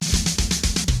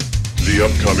The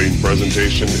upcoming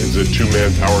presentation is a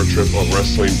two-man power trip of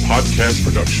wrestling podcast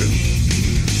production.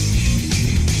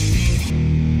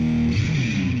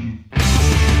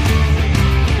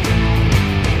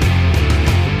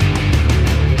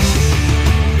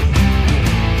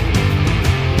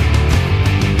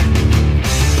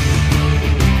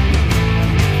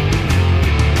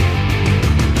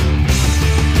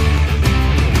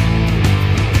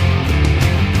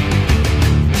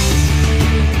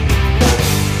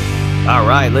 All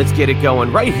right, let's get it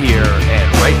going right here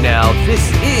and right now. This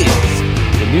is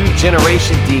the New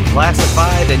Generation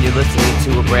Declassified, and you're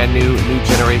listening to a brand new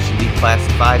Generation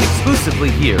Declassified exclusively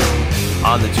here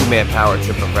on the Two-Man Power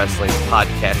Trip of Wrestling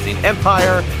podcasting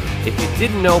empire. If you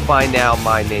didn't know by now,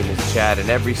 my name is Chad, and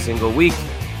every single week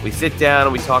we sit down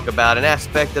and we talk about an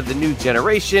aspect of the new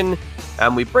generation,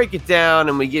 and we break it down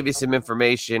and we give you some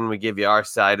information, we give you our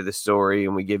side of the story,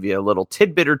 and we give you a little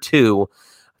tidbit or two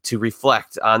to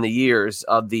reflect on the years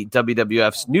of the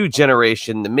WWF's new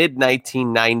generation, the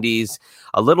mid-1990s,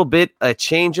 a little bit a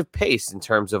change of pace in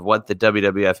terms of what the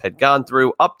WWF had gone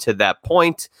through up to that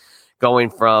point, going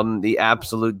from the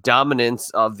absolute dominance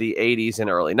of the 80s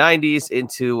and early 90s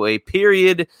into a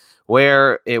period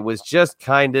where it was just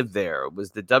kind of there. It was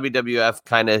the WWF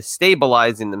kind of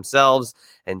stabilizing themselves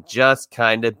and just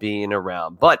kind of being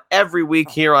around. But every week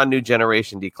here on New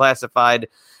Generation Declassified,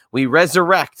 we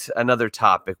resurrect another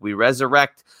topic. We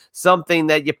resurrect something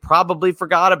that you probably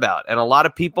forgot about, and a lot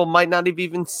of people might not have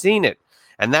even seen it.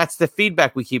 And that's the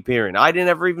feedback we keep hearing. I didn't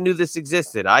ever even knew this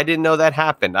existed. I didn't know that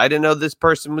happened. I didn't know this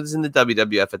person was in the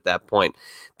WWF at that point.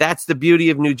 That's the beauty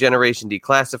of New Generation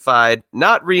Declassified.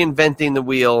 Not reinventing the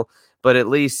wheel, but at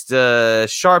least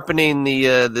sharpening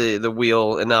the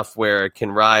wheel enough where it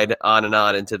can ride on and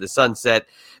on into the sunset,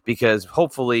 because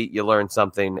hopefully you learn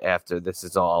something after this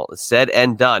is all said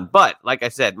and done. But like I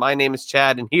said, my name is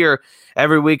Chad, and here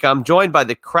every week I'm joined by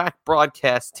the Crack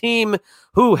Broadcast team,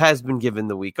 who has been given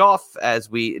the week off as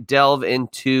we delve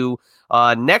into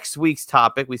next week's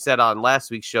topic. We said on last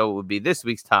week's show it would be this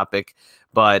week's topic,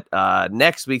 but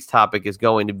next week's topic is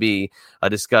going to be a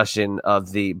discussion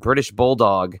of the British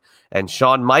Bulldog and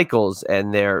Shawn Michaels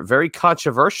and their very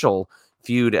controversial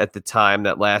feud at the time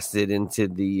that lasted into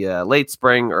the late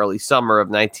spring, early summer of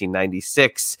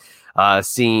 1996,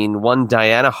 seeing one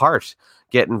Diana Hart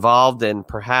get involved and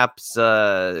perhaps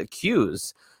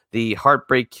accuse the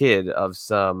Heartbreak Kid of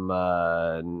some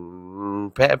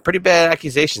pretty bad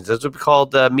accusations. Those would be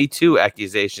called Me Too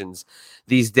accusations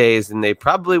these days, and they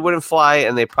probably wouldn't fly,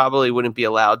 and they probably wouldn't be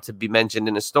allowed to be mentioned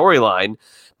in a storyline.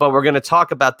 But we're going to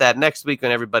talk about that next week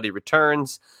when everybody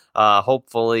returns.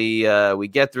 Hopefully we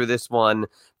get through this one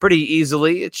pretty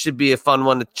easily. It should be a fun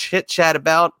one to chit-chat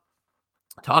about,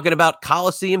 talking about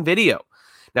Coliseum Video.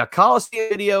 Now, Coliseum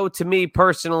Video, to me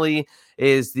personally,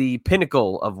 is the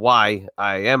pinnacle of why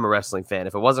I am a wrestling fan.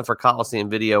 If it wasn't for Coliseum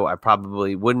Video, I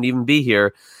probably wouldn't even be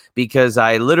here, because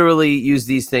I literally use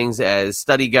these things as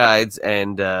study guides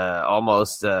and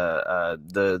almost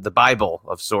the Bible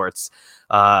of sorts,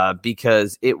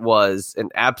 because it was an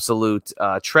absolute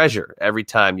treasure every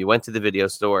time you went to the video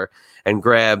store and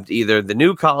grabbed either the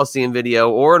new Coliseum Video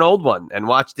or an old one and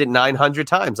watched it 900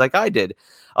 times like I did.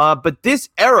 But this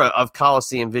era of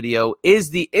Coliseum Video is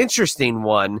the interesting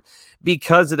one,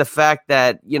 because of the fact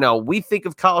that, you know, we think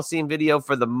of Coliseum Video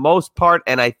for the most part,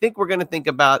 and I think we're going to think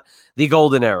about the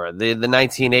golden era, the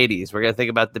 1980s. We're going to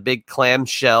think about the big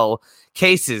clamshell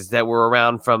cases that were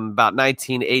around from about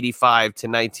 1985 to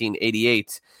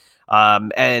 1988.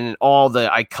 And all the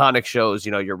iconic shows,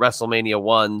 you know, your WrestleMania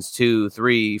 1s, 2,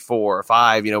 3, 4,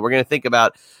 5, you know, we're going to think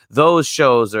about those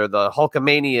shows, or the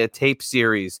Hulkamania tape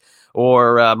series,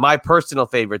 or my personal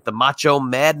favorite, the Macho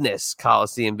Madness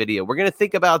Coliseum Video. We're going to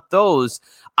think about those.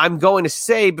 I'm going to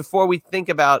say, before we think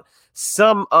about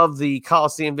some of the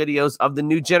Coliseum videos of the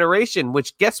new generation,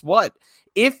 which, guess what?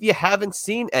 If you haven't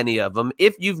seen any of them,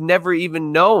 if you've never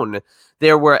even known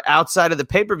there were, outside of the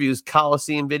pay-per-views,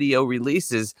 Coliseum Video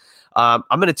releases, I'm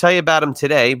going to tell you about them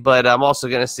today, but I'm also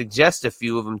going to suggest a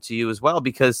few of them to you as well,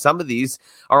 because some of these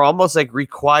are almost like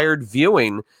required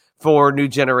viewing for New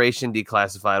Generation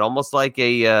Declassified, almost like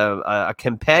a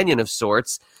companion of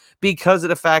sorts, because of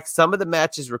the fact some of the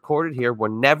matches recorded here were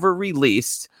never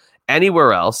released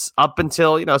anywhere else up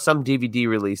until, you know, some DVD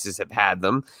releases have had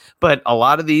them, but a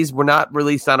lot of these were not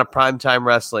released on a Primetime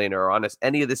Wrestling or on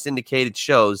any of the syndicated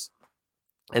shows,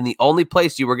 and the only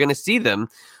place you were going to see them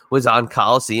was on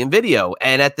Coliseum Video.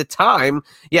 And at the time,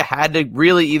 you had to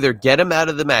really either get them out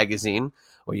of the magazine,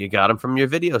 or you got them from your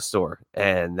video store.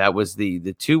 And that was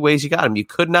the two ways you got them. You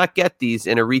could not get these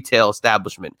in a retail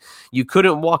establishment. You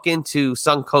couldn't walk into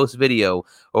Suncoast Video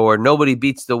or Nobody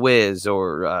Beats the Wiz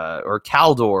or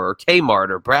Caldor or Kmart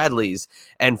or Bradley's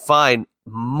and find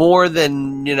more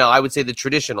than, I would say the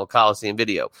traditional Coliseum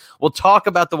Video. We'll talk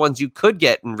about the ones you could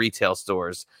get in retail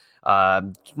stores,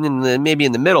 maybe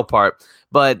in the middle part,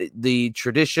 but the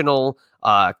traditional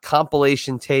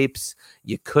compilation tapes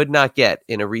you could not get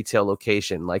in a retail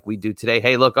location like we do today.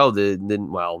 Hey, look,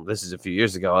 this is a few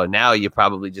years ago. Now you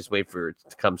probably just wait for it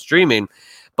to come streaming.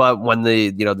 But when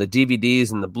the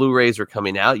DVDs and the Blu-rays were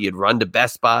coming out, you'd run to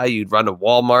Best Buy, you'd run to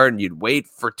Walmart, and you'd wait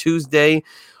for Tuesday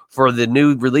for the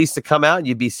new release to come out.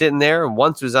 You'd be sitting there, and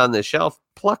once it was on the shelf,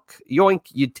 pluck, yoink,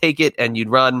 you'd take it and you'd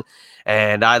run.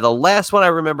 And the last one I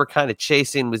remember kind of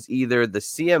chasing was either the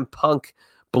CM Punk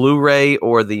Blu-ray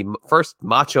or the first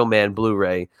Macho Man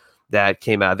Blu-ray that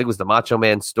came out. I think it was the Macho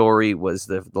Man Story was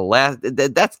the last.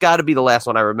 That's got to be the last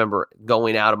one I remember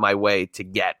going out of my way to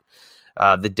get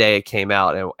the day it came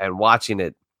out and watching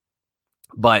it.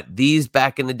 But these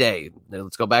back in the day,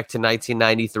 let's go back to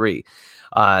 1993.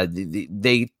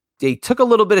 They took a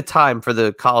little bit of time for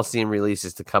the Coliseum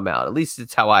releases to come out. At least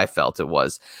it's how I felt it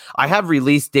was. I have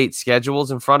release date schedules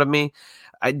in front of me.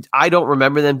 I don't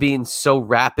remember them being so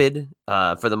rapid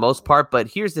for the most part, but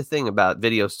here's the thing about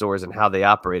video stores and how they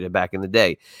operated back in the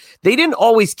day. They didn't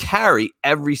always carry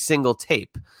every single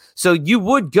tape. So you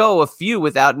would go a few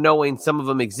without knowing some of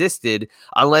them existed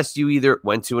unless you either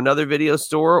went to another video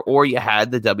store or you had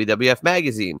the WWF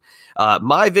magazine.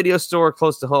 My video store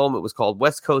close to home, it was called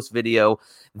West Coast Video.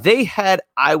 They had,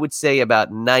 I would say,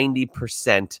 about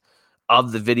 90%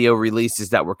 of the video releases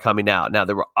that were coming out. Now,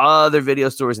 there were other video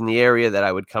stores in the area that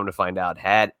I would come to find out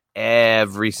had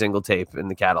every single tape in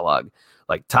the catalog,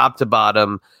 like top to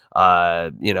bottom,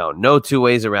 no two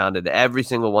ways around it. Every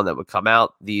single one that would come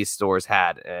out, these stores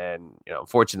had. And,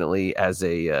 unfortunately, as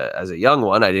a young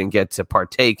one, I didn't get to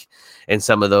partake in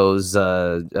some of those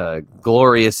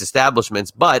glorious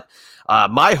establishments. But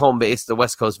my home base, the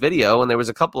West Coast Video, and there was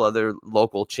a couple other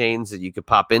local chains that you could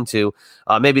pop into,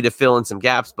 maybe to fill in some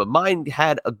gaps, but mine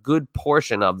had a good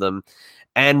portion of them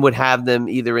and would have them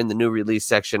either in the new release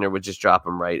section or would just drop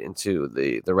them right into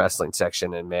the wrestling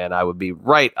section. And man, I would be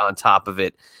right on top of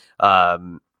it,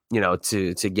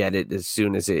 to get it as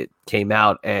soon as it came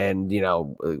out. And,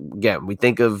 again, we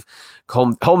think of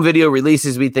home video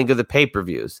releases, we think of the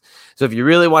pay-per-views. So if you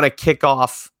really want to kick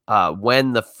off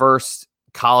when the first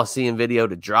Coliseum Video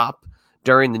to drop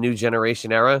during the New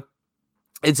Generation era,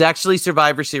 it's actually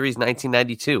Survivor Series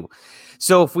 1992.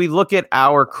 So if we look at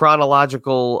our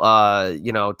chronological,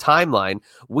 timeline,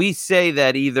 we say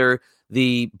that either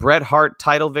the Bret Hart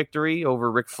title victory over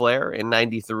Ric Flair in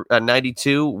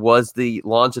 92 was the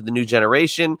launch of the New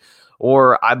Generation,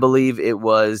 or I believe it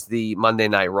was the Monday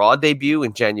Night Raw debut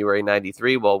in January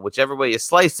 93. Well, whichever way you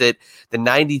slice it, the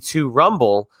 92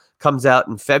 Rumble comes out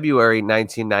in February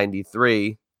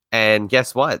 1993. And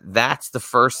guess what? That's the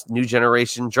first New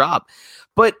Generation drop.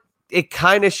 But it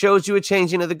kind of shows you a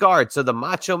changing of the guard. So the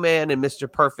Macho Man and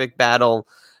Mr. Perfect battle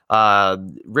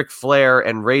Ric Flair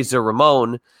and Razor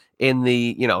Ramon in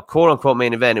the, quote unquote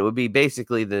main event. It would be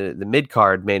basically the mid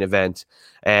card main event.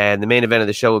 And the main event of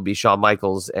the show would be Shawn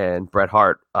Michaels and Bret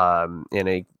Hart in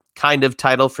a kind of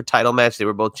title for title match. They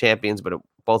were both champions, but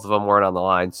both of them weren't on the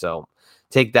line. So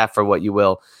take that for what you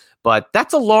will. But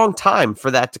that's a long time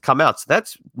for that to come out. So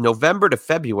that's November to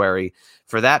February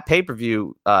for that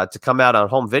pay-per-view to come out on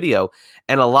home video.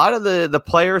 And a lot of the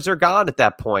players are gone at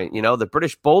that point. The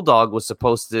British Bulldog was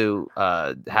supposed to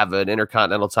have an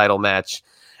Intercontinental title match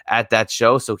at that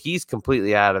show. So he's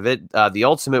completely out of it. The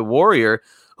Ultimate Warrior,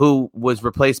 who was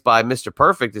replaced by Mr.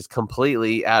 Perfect, is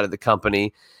completely out of the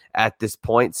company at this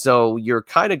point. So you're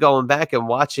kind of going back and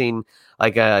watching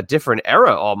like a different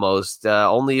era almost,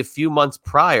 only a few months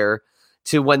prior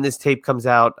to when this tape comes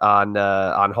out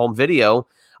on home video.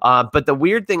 But the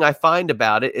weird thing I find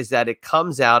about it is that it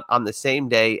comes out on the same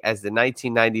day as the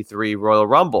 1993 Royal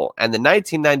Rumble. And the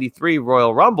 1993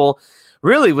 Royal Rumble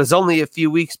really was only a few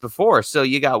weeks before. So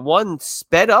you got one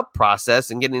sped up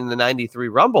process in getting the 93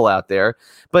 Rumble out there.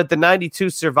 But the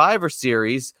 92 Survivor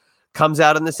Series comes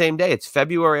out on the same day. It's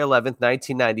February 11th,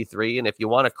 1993. And if you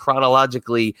want to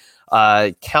chronologically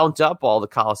count up all the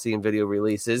Coliseum Video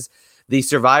releases, the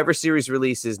Survivor Series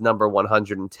release is number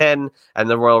 110, and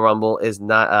the Royal Rumble is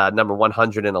number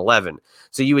 111.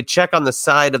 So you would check on the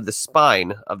side of the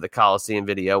spine of the Coliseum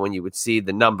Video, and you would see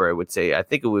the number. It would say, I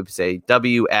think it would say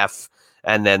WF,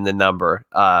 and then the number.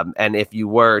 And if you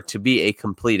were to be a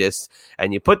completist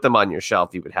and you put them on your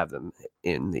shelf, you would have them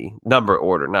in the number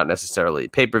order, not necessarily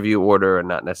pay-per-view order and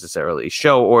not necessarily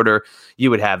show order.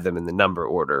 You would have them in the number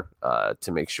order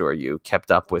to make sure you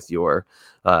kept up with your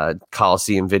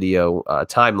Coliseum Video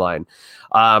timeline.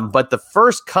 But the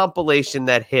first compilation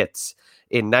that hits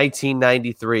in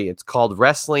 1993, it's called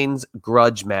Wrestling's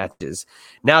Grudge Matches.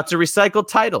 Now, it's a recycled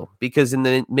title because in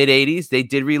the mid-'80s, they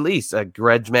did release a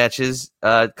Grudge Matches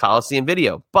Coliseum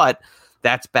Video, but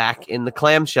that's back in the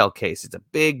clamshell case. It's a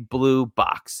big blue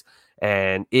box,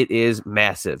 and it is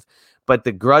massive. But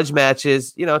the Grudge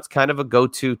Matches, it's kind of a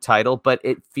go-to title, but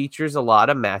it features a lot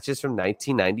of matches from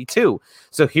 1992.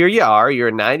 So here you are, you're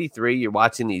in 93, you're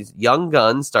watching these young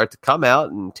guns start to come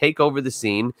out and take over the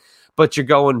scene, but you're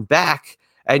going back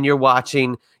and you're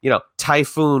watching,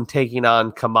 Typhoon taking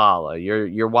on Kamala.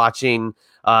 You're watching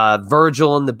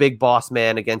Virgil and the Big Boss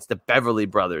Man against the Beverly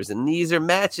Brothers. And these are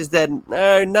matches that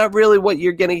are not really what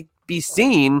you're going to be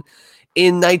seeing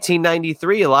in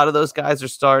 1993. A lot of those guys are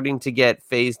starting to get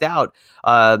phased out.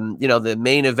 The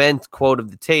main event quote of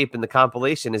the tape in the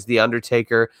compilation is The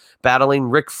Undertaker battling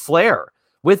Ric Flair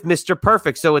with Mr.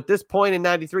 Perfect. So at this point in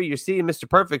 93, you're seeing Mr.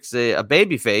 Perfect's a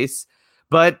babyface,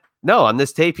 but no, on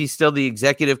this tape, he's still the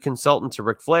executive consultant to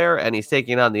Ric Flair, and he's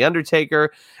taking on The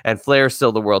Undertaker, and Flair's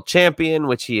still the world champion,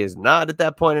 which he is not at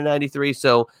that point in 93.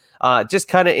 So just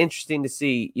kind of interesting to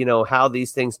see, how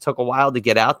these things took a while to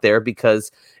get out there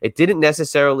because it didn't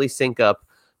necessarily sync up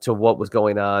to what was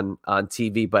going on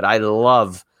TV. But I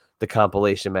love the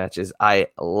compilation matches. I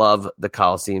love the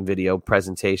Coliseum Video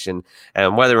presentation,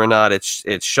 and whether or not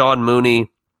it's Sean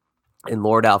Mooney and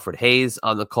Lord Alfred Hayes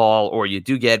on the call, or you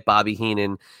do get Bobby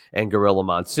Heenan and Gorilla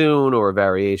Monsoon, or a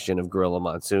variation of Gorilla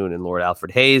Monsoon and Lord Alfred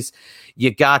Hayes,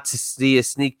 you got to see a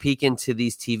sneak peek into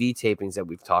these TV tapings that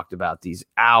we've talked about, these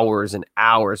hours and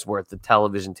hours worth of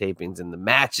television tapings and the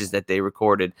matches that they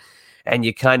recorded. And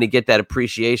you kind of get that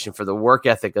appreciation for the work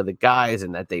ethic of the guys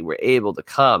and that they were able to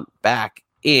come back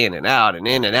in and out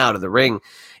of the ring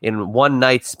in one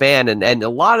night span. And a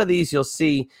lot of these you'll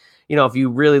see, if you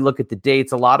really look at the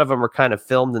dates, a lot of them are kind of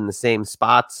filmed in the same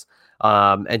spots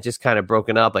and just kind of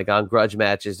broken up. Like on Grudge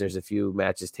Matches, there's a few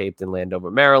matches taped in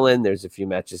Landover, Maryland. There's a few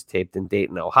matches taped in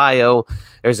Dayton, Ohio.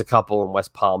 There's a couple in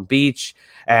West Palm Beach.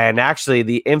 And actually,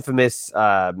 the infamous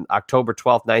October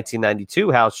 12th,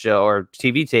 1992 house show or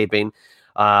TV taping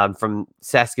from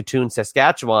Saskatoon,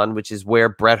 Saskatchewan, which is where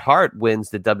Bret Hart wins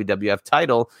the WWF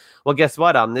title. Well, guess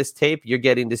what? On this tape, you're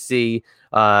getting to see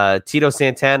Tito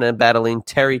Santana battling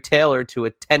Terry Taylor to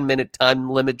a 10-minute time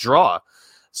limit draw.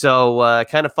 So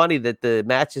kind of funny that the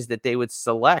matches that they would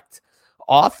select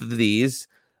off of these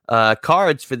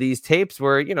cards for these tapes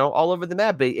were, all over the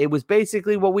map. It was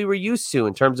basically what we were used to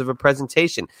in terms of a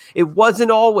presentation. It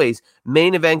wasn't always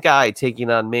main event guy taking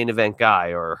on main event guy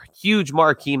or huge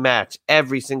marquee match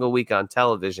every single week on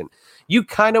television.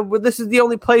 This is the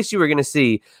only place you were going to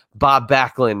see Bob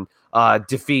Backlund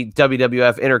defeat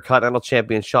WWF Intercontinental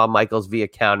Champion Shawn Michaels via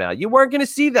countout. You weren't going to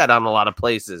see that on a lot of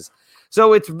places.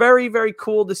 So it's very, very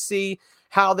cool to see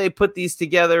how they put these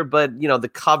together. But,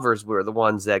 the covers were the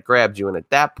ones that grabbed you. And at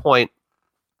that point,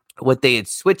 what they had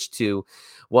switched to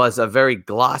was a very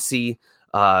glossy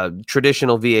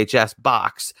traditional VHS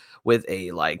box with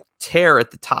a tear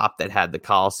at the top that had the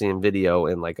Coliseum Video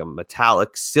in a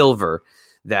metallic silver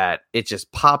that it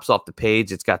just pops off the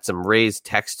page. It's got some raised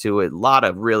text to it, a lot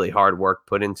of really hard work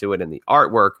put into it, and the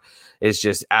artwork is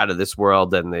just out of this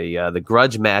world. And the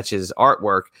Grudge Matches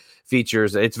artwork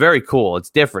features, it's very cool.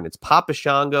 It's different. It's Papa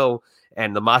Shango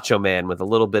and the Macho Man with a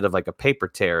little bit of a paper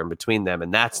tear in between them,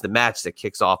 and that's the match that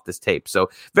kicks off this tape. So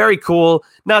very cool.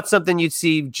 Not something you'd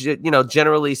see,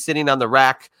 generally sitting on the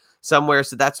rack somewhere.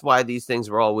 So that's why these things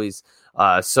were always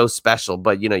so special.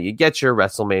 But you get your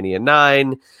WrestleMania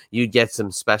 9, you get some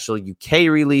special UK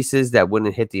releases that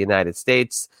wouldn't hit the United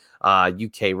States.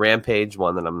 UK Rampage,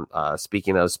 one that I'm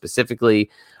speaking of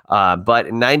specifically. But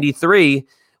in 93,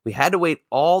 we had to wait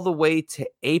all the way to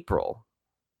April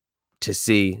to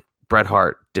see Bret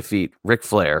Hart defeat Ric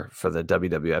Flair for the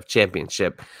WWF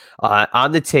Championship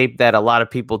on the tape that a lot of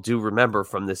people do remember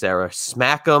from this era,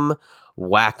 Smack'em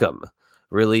Whack'em,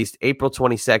 released April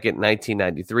 22nd,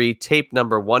 1993, tape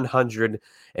number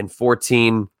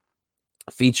 114,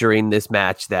 featuring this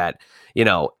match that,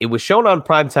 it was shown on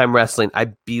Primetime Wrestling. I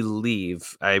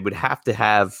believe I would have to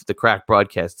have the Crack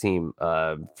broadcast team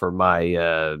for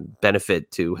my benefit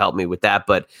to help me with that.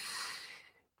 But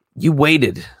you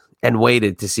waited and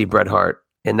waited to see Bret Hart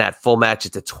in that full match.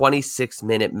 It's a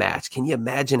 26-minute match. Can you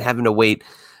imagine having to wait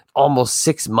almost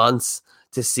 6 months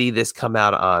to see this come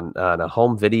out on a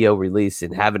home video release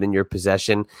and have it in your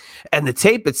possession. And the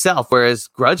tape itself, whereas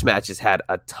grudge matches had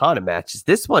a ton of matches,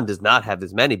 this one does not have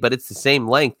as many, but it's the same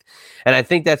length. And I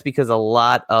think that's because a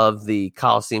lot of the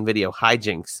Coliseum video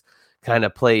hijinks kind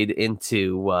of played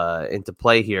into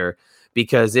play here.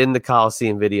 Because in the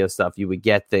Coliseum video stuff, you would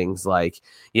get things like,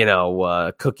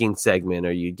 cooking segment,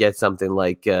 or you'd get something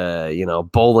like,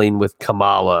 bowling with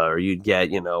Kamala, or you'd get,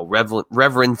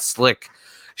 Reverend Slick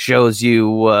shows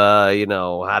you,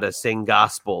 how to sing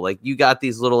gospel. Like, you got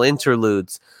these little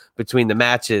interludes between the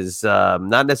matches,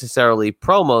 not necessarily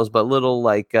promos, but little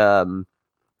like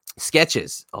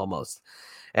sketches almost.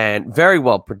 And very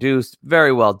well produced,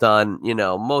 very well done.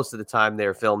 Most of the time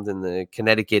they're filmed in the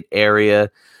Connecticut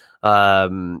area.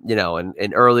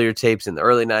 In earlier tapes in the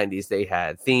early 90s, they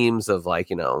had themes of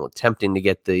attempting to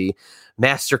get the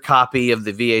master copy of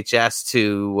the VHS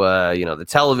to, the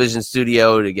television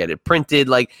studio to get it printed,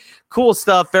 like cool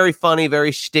stuff. Very funny,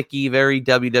 very shticky, very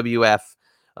WWF,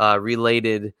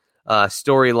 related,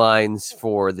 storylines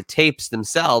for the tapes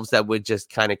themselves that would just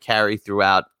kind of carry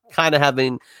throughout, kind of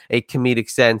having a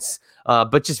comedic sense,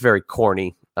 but just very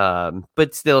corny.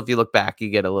 But still, if you look back, you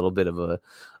get a little bit of a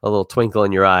little twinkle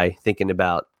in your eye thinking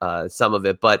about some of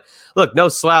it. But look, no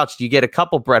slouch. You get a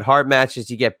couple Bret Hart matches.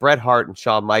 You get Bret Hart and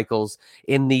Shawn Michaels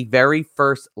in the very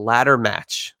first ladder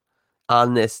match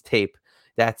on this tape.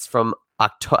 That's from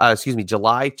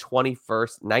July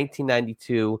 21st,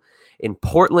 1992 in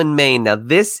Portland, Maine. Now,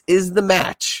 this is the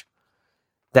match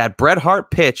that Bret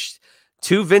Hart pitched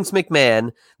to Vince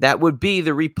McMahon that would be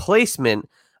the replacement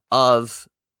of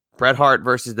Bret Hart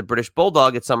versus the British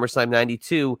Bulldog at SummerSlam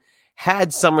 92, had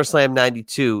SummerSlam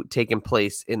 92 taken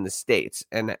place in the States.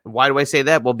 And why do I say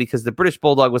that? Well, because the British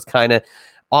Bulldog was kind of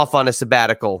off on a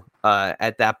sabbatical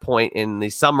at that point in the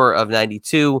summer of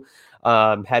 92,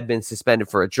 had been suspended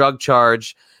for a drug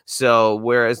charge. So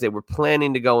whereas they were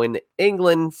planning to go into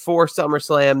England for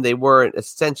SummerSlam, they weren't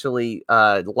essentially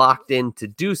locked in to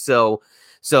do so.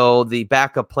 So the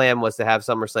backup plan was to have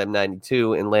SummerSlam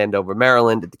 92 in Landover,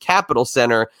 Maryland at the Capitol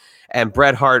Center. And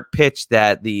Bret Hart pitched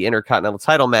that the Intercontinental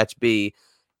title match be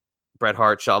Bret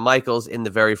Hart, Shawn Michaels in the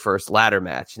very first ladder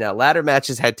match. Now, ladder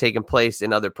matches had taken place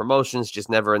in other promotions, just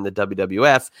never in the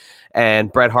WWF.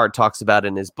 And Bret Hart talks about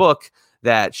in his book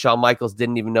that Shawn Michaels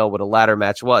didn't even know what a ladder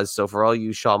match was. So for all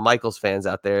you Shawn Michaels fans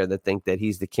out there that think that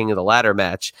he's the king of the ladder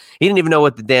match, he didn't even know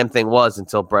what the damn thing was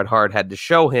until Bret Hart had to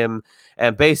show him.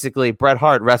 And basically, Bret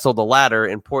Hart wrestled a ladder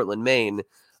in Portland, Maine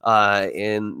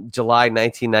in July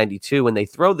 1992, and they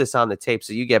throw this on the tape.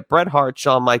 So you get Bret Hart,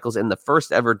 Shawn Michaels in the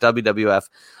first ever WWF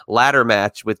ladder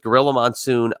match with Gorilla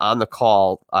Monsoon on the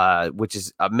call, which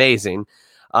is amazing.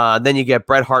 Then you get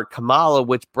Bret Hart Kamala,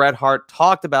 which Bret Hart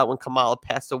talked about when Kamala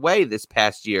passed away this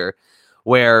past year,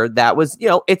 where that was,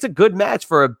 it's a good match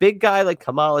for a big guy like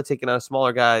Kamala taking on a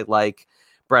smaller guy like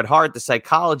Bret Hart. The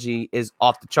psychology is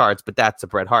off the charts, but that's a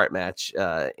Bret Hart match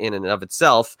in and of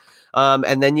itself.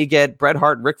 And then you get Bret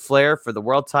Hart, Ric Flair for the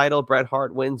world title. Bret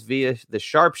Hart wins via the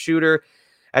sharpshooter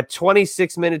at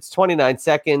 26 minutes, 29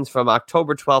 seconds from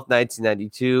October 12th,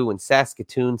 1992 in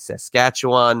Saskatoon,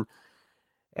 Saskatchewan.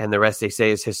 And the rest, they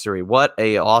say, is history. What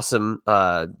a awesome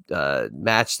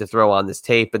match to throw on this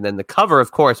tape. And then the cover,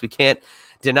 of course, we can't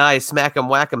deny Smack 'em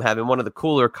Whack 'em having one of the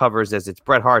cooler covers, as it's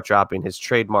Bret Hart dropping his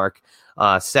trademark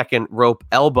second rope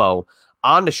elbow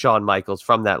onto Shawn Michaels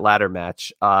from that ladder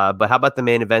match. But how about the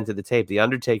main event of the tape? The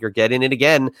Undertaker getting it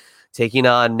again, taking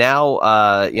on now,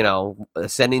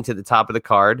 ascending to the top of the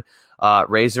card,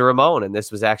 Razor Ramon. And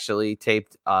this was actually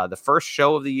taped the first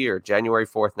show of the year, January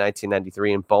 4th,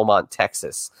 1993 in Beaumont,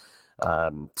 Texas.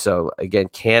 So again,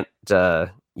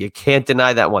 you can't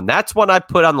deny that one. That's one I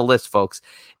put on the list, folks.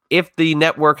 If the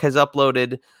network has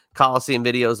uploaded Coliseum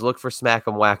videos, look for Smack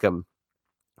 'em Whack 'em.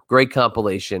 Great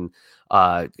compilation.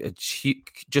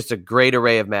 Just a great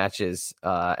array of matches.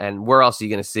 And where else are you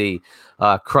going to see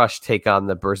Crush take on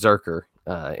the Berserker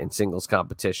in singles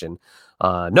competition?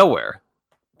 Nowhere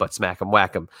but Smack 'em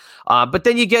Whack 'em. But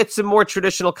then you get some more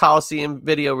traditional Coliseum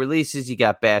video releases. You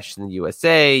got Bash in the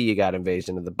USA. You got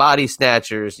Invasion of the Body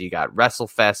Snatchers. You got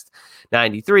WrestleFest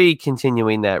 93,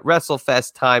 continuing that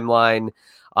WrestleFest timeline,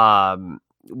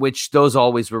 which those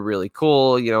always were really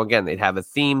cool. Again, they'd have a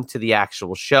theme to the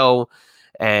actual show.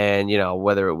 And,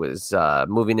 whether it was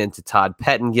moving into Todd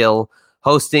Pettengill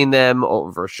hosting them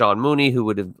over Sean Mooney, who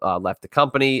would have left the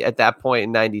company at that point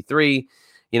in 93,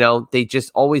 they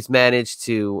just always managed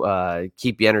to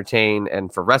keep you entertained.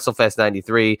 And for WrestleFest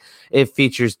 93, it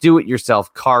features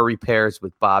do-it-yourself car repairs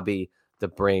with Bobby the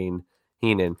Brain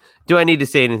Heenan. Do I need to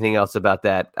say anything else about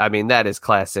that? I mean, that is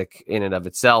classic in and of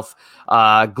itself.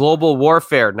 Global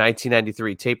Warfare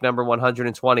 1993, tape number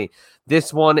 120.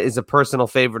 This one is a personal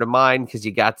favorite of mine because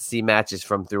you got to see matches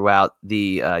from throughout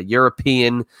the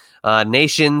European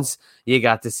nations. You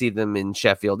got to see them in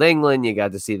Sheffield, England. You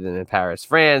got to see them in Paris,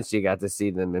 France. You got to see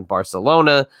them in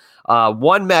Barcelona.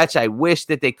 One match I wish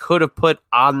that they could have put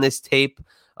on this tape,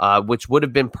 which would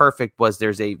have been perfect, was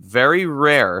there's a very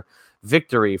rare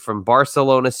victory from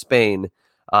Barcelona, Spain,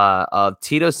 of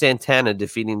Tito Santana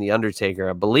defeating The Undertaker.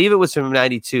 I believe it was from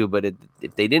 92, but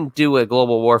if they didn't do a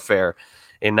Global Warfare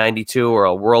in 92 or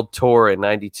a World Tour in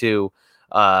 92,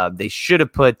 they should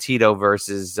have put Tito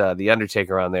versus The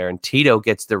Undertaker on there. And Tito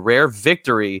gets the rare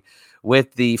victory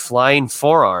with the flying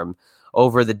forearm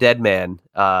over the dead man.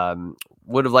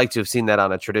 Would have liked to have seen that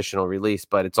on a traditional release,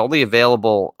 but it's only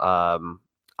available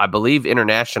I believe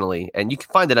internationally, and you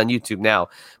can find it on YouTube now,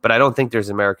 but I don't think there's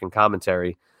American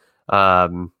commentary. But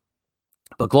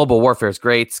Global Warfare is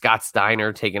great. Scott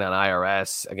Steiner taking on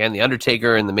IRS. Again, The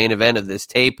Undertaker in the main event of this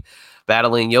tape,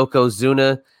 battling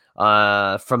Yokozuna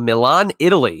from Milan,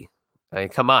 Italy. I mean,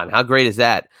 come on, how great is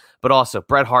that? But also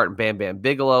Bret Hart and Bam Bam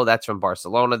Bigelow. That's from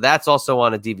Barcelona. That's also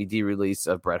on a DVD release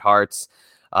of Bret Hart's.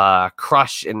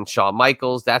 Crush and Shawn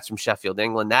Michaels. That's from Sheffield,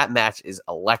 England. That match is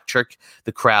electric.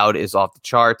 The crowd is off the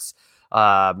charts.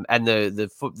 And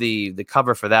the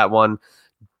cover for that one,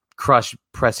 Crush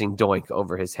pressing Doink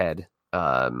over his head.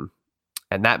 And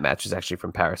that match is actually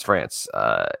from Paris, France,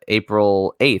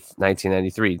 April 8th,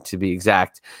 1993, to be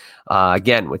exact.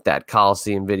 Again, with that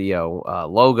Coliseum Video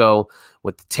logo,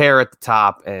 with the tear at the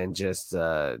top, and just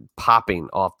popping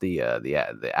off the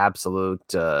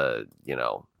absolute,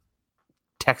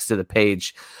 text to the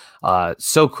page.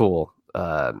 So cool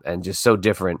and just so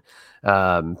different.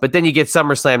 But then you get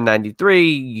SummerSlam 93,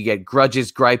 you get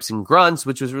Grudges, Gripes, and Grunts,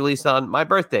 which was released on my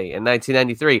birthday in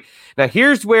 1993. Now,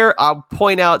 here's where I'll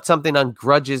point out something on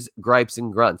Grudges, Gripes,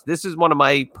 and Grunts. This is one of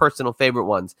my personal favorite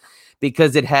ones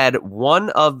because it had one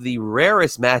of the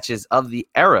rarest matches of the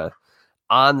era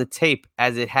on the tape,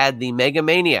 as it had the Mega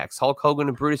Maniacs, Hulk Hogan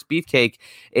and Brutus Beefcake,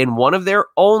 in one of their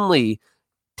only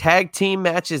tag team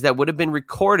matches that would have been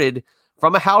recorded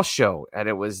from a house show, and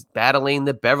it was battling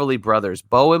the Beverly Brothers,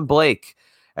 Bo and Blake,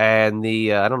 and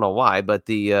the I don't know why, but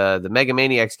the Mega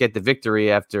Maniacs get the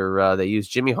victory after they use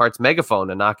Jimmy Hart's megaphone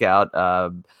to knock out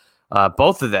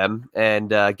both of them and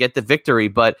get the victory.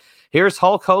 But here's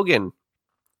Hulk Hogan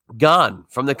gone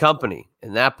from the company.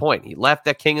 In that point, he left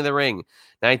at King of the Ring,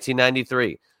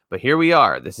 1993. But here we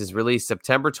are. This is released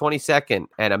September 22nd,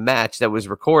 and a match that was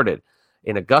recorded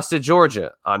in Augusta,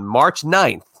 Georgia on March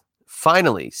 9th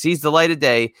finally sees the light of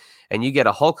day, and you get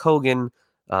a Hulk Hogan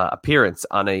appearance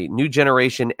on a New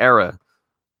Generation era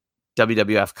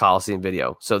WWF Coliseum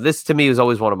Video. So this to me was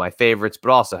always one of my favorites,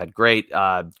 but also had great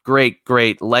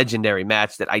legendary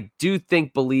match that I do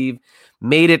believe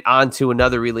made it onto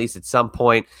another release at some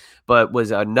point, but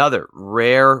was another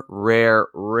rare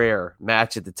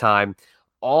match at the time.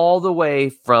 All the way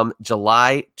from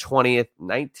July 20th,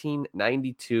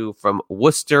 1992, from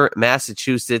Worcester,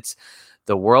 Massachusetts.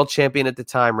 The world champion at the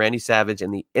time, Randy Savage,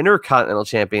 and the Intercontinental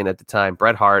champion at the time,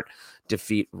 Bret Hart,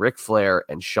 defeat Ric Flair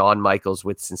and Shawn Michaels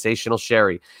with Sensational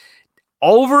Sherry.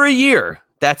 Over a year,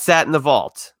 that sat in the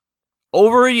vault.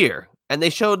 Over a year. And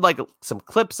they showed like some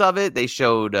clips of it. They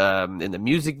showed in the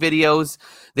music videos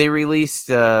they released.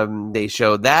 They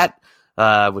showed that,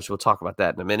 which we'll talk about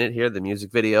that in a minute here, the music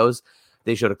videos.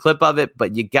 They showed a clip of it,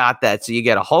 but you got that. So you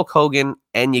get a Hulk Hogan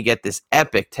and you get this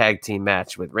epic tag team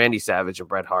match with Randy Savage and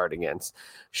Bret Hart against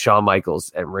Shawn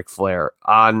Michaels and Ric Flair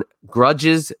on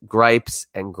Grudges, Gripes,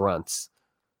 and Grunts.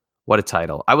 What a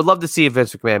title. I would love to see if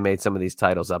Vince McMahon made some of these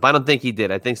titles up. I don't think he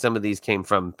did. I think some of these came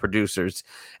from producers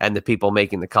and the people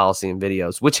making the Coliseum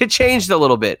videos, which had changed a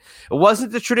little bit. It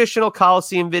wasn't the traditional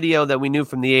Coliseum video that we knew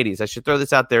from the 80s. I should throw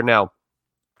this out there now.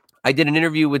 I did an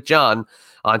interview with John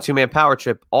on Two Man Power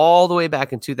Trip all the way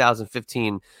back in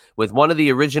 2015 with one of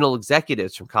the original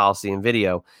executives from Coliseum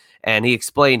Video. And he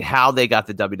explained how they got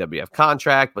the WWF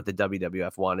contract, what the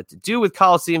WWF wanted to do with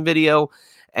Coliseum Video,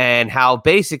 and how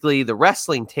basically the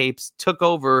wrestling tapes took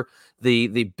over the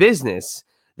business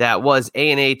that was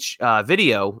A&H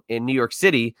Video in New York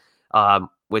City,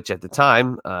 which at the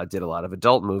time did a lot of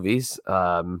adult movies.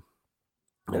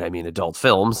 And I mean adult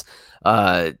films,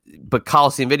 but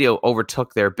Coliseum Video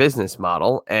overtook their business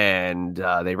model and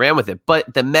they ran with it.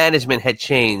 But the management had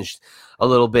changed a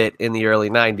little bit in the early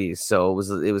 90s, so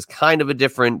it was kind of a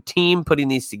different team putting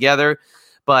these together.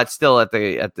 But still, at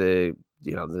the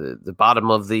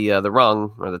bottom of the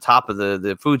rung or the top of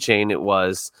the food chain, it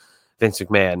was Vince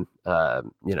McMahon,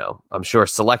 I'm sure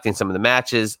selecting some of the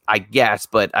matches, I guess,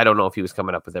 but I don't know if he was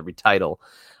coming up with every title.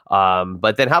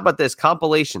 But then how about this?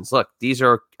 Compilations. Look, these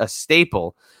are a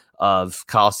staple of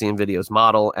Coliseum Video's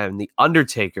model, and The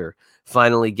Undertaker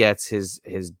finally gets his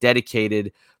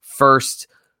dedicated first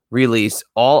release,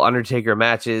 all Undertaker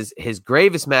matches. His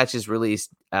Gravest matches released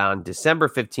on December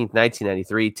 15th,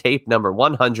 1993, tape number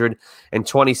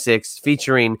 126,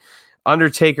 featuring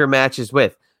Undertaker matches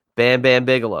with Bam Bam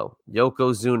Bigelow,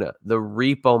 Yokozuna, the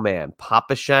Repo Man,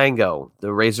 Papa Shango,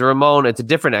 the Razor Ramon. It's a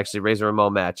different, actually, Razor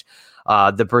Ramon match.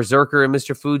 The Berserker and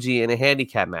Mr. Fuji in a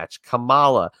handicap match.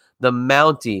 Kamala, the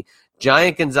Mountie,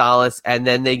 Giant Gonzalez, and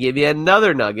then they give you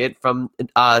another nugget from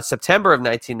September of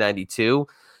 1992.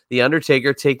 The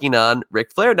Undertaker taking on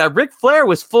Ric Flair. Now, Ric Flair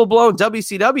was full-blown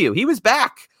WCW. He was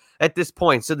back at this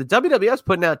point. So the WWF's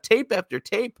putting out tape after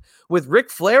tape with Ric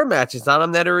Flair matches on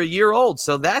them that are a year old.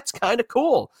 So that's kind of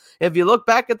cool. If you look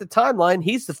back at the timeline,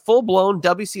 he's the full-blown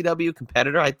WCW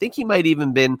competitor. I think he might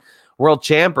even been world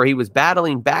champ, or he was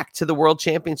battling back to the world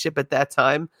championship at that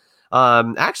time.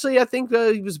 Actually, I think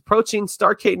he was approaching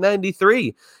Starrcade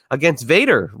 93 against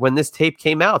Vader when this tape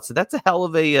came out. So that's a hell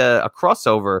of a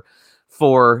crossover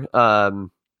for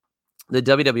the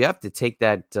WWF to take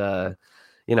that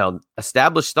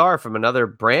established star from another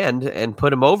brand and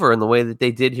put him over in the way that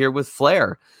they did here with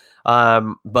Flair.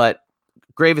 But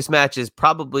Gravest match is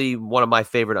probably one of my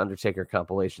favorite Undertaker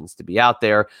compilations to be out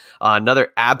there.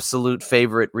 Another absolute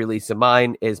favorite release of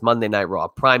mine is Monday Night Raw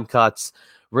Prime Cuts,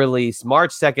 released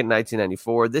March 2nd,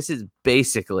 1994. This is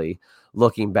basically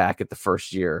looking back at the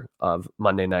first year of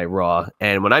Monday Night Raw.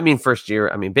 And when I mean first year,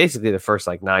 I mean basically the first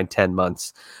 9-10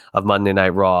 months of Monday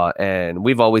Night Raw. And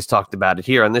we've always talked about it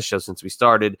here on this show since we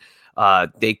started.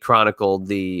 They chronicled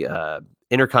the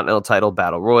Intercontinental title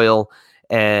Battle Royal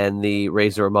and the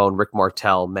Razor Ramon Rick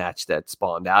Martel match that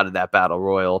spawned out of that Battle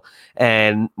Royal.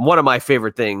 And one of my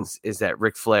favorite things is that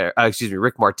Rick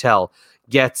Martel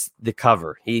gets the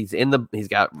cover. He's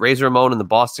got Razor Ramon and the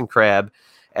Boston Crab,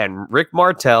 and Rick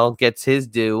Martel gets his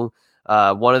due.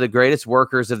 One of the greatest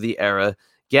workers of the era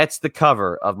gets the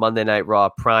cover of Monday Night Raw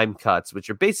Prime Cuts, which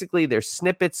are basically they're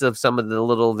snippets of some of the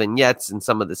little vignettes and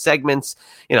some of the segments.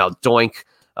 Doink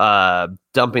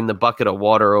dumping the bucket of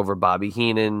water over Bobby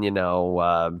Heenan.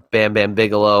 Bam Bam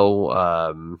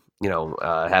Bigelow.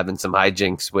 Having some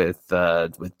hijinks with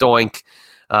Doink.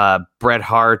 Bret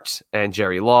Hart and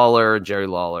Jerry Lawler. Jerry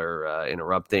Lawler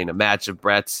interrupting a match of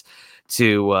Bret's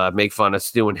to make fun of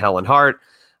Stu and Helen Hart.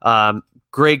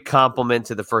 Great compliment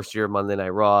to the first year of Monday Night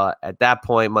Raw. At that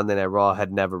point, Monday Night Raw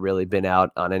had never really been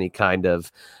out on any kind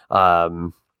of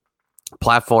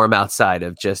platform outside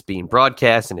of just being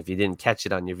broadcast. And if you didn't catch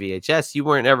it on your VHS, you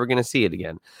weren't ever going to see it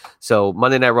again. So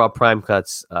Monday Night Raw Prime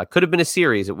Cuts could have been a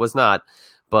series. It was not.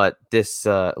 But this,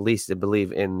 at least I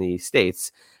believe in the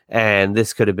States, and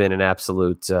this could have been an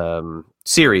absolute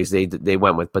series they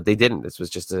went with, but they didn't. This was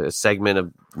just a segment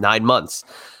of 9 months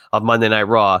of Monday Night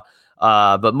Raw.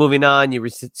 But moving on, you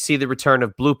see the return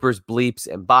of Bloopers, Bleeps,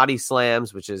 and Body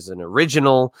Slams, which is an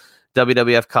original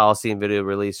WWF Coliseum video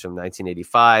release from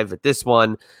 1985. At this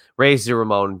one, Razor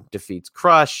Ramon defeats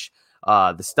Crush.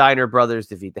 The Steiner brothers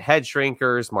defeat the Head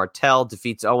Shrinkers. Martel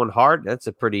defeats Owen Hart. That's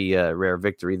a pretty rare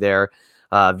victory there.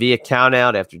 Via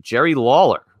countout after Jerry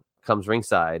Lawler comes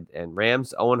ringside and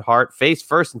rams Owen Hart face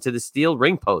first into the steel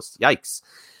ring post. Yikes.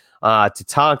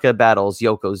 Tatanka battles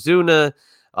Yokozuna.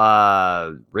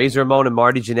 Razor Ramon and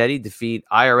Marty Jannetty defeat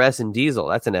IRS and Diesel.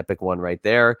 That's an epic one right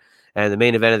there. And the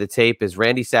main event of the tape is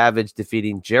Randy Savage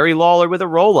defeating Jerry Lawler with a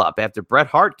roll-up after Bret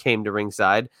Hart came to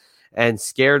ringside and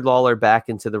scared Lawler back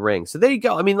into the ring. So there you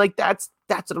go. I mean, that's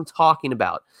what I'm talking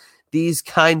about. These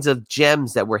kinds of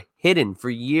gems that were hidden for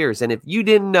years. And if you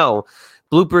didn't know,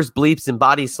 Bloopers, Bleeps, and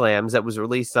Body Slams that was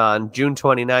released on June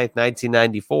 29th,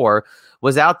 1994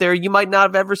 was out there. You might not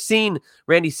have ever seen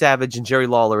Randy Savage and Jerry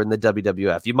Lawler in the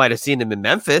WWF. You might have seen them in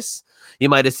Memphis. You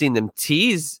might have seen them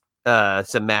tease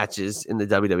some matches in the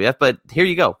WWF. But here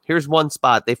you go. Here's one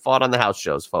spot. They fought on the house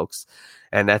shows, folks.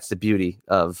 And that's the beauty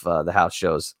of the house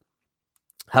shows.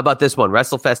 How about this one?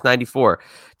 WrestleFest 94.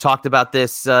 Talked about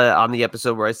this on the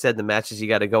episode where I said the matches you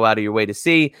got to go out of your way to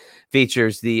see.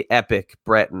 Features the epic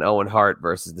Bret and Owen Hart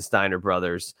versus the Steiner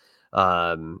brothers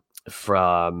from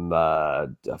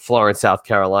Florence, South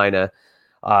Carolina.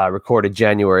 Recorded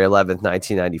January 11th,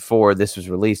 1994. This was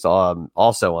released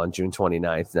also on June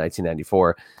 29th,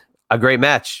 1994. A great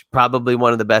match. Probably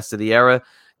one of the best of the era.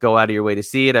 Go out of your way to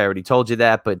see it. I already told you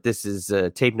that, but this is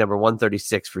tape number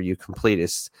 136 for you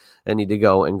completists. I need to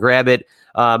go and grab it.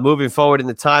 Moving forward in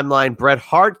the timeline, Bret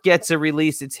Hart gets a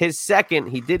release. It's his second.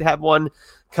 He did have one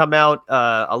come out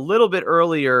a little bit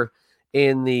earlier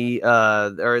in the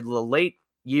late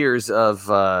years of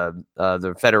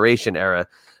the Federation era.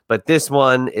 But this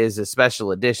one is a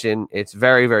special edition. It's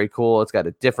very, very cool. It's got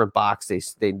a different box.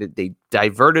 They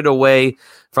diverted away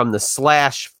from the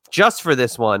Slash just for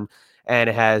this one, and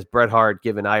it has Bret Hart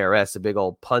giving IRS a big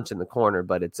old punch in the corner.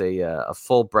 But it's a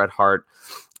full Bret Hart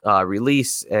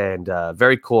release, and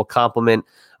very cool compliment.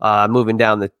 Moving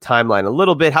down the timeline a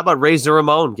little bit, how about Razor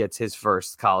Ramon gets his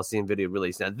first Coliseum video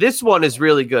release? Now, this one is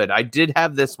really good. I did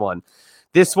have this one.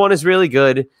 This one is really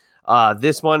good.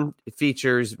 This one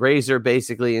features Razor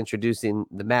basically introducing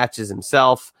the matches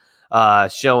himself,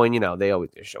 showing, they're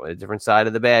showing a different side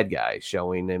of the bad guy,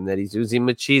 showing him that he's using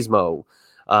machismo,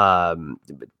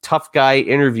 tough guy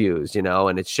interviews,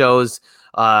 and it shows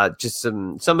just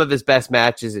some of his best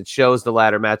matches. It shows the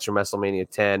ladder match from WrestleMania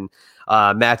 10,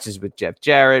 matches with Jeff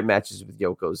Jarrett, matches with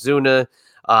Yokozuna.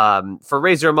 For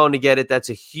Razor Ramon to get it, that's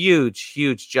a huge,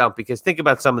 huge jump, because think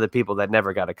about some of the people that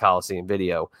never got a Coliseum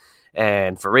video.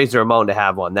 And for Razor Ramon to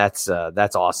have one, that's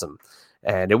awesome.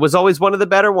 And it was always one of the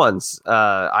better ones,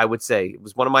 I would say. It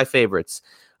was one of my favorites.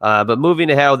 But moving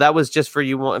to hell, that was just for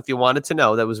you, if you wanted to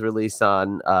know. That was released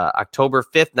on October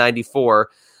 5th, 94.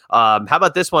 How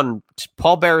about this one?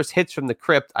 Paul Bearer's Hits from the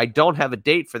Crypt. I don't have a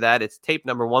date for that. It's tape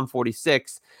number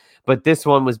 146. But this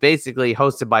one was basically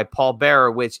hosted by Paul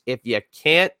Bearer, which, if you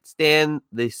can't stand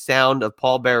the sound of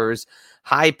Paul Bearer's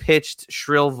high-pitched,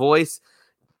 shrill voice,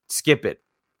 skip it.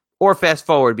 Or fast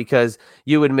forward, because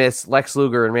you would miss Lex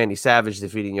Luger and Randy Savage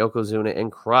defeating Yokozuna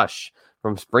and Crush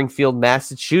from Springfield,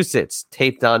 Massachusetts,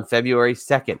 taped on February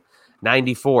 2nd,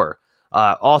 94.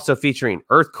 Also featuring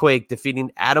Earthquake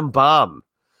defeating Adam Bomb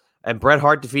and Bret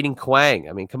Hart defeating Quang.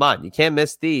 I mean, come on, you can't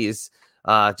miss these.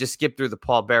 Just skip through the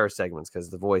Paul Bearer segments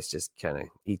because the voice just kind of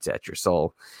eats at your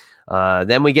soul.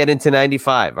 Then we get into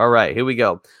 95. All right, here we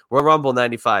go. Royal Rumble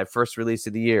 95, first release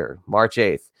of the year, March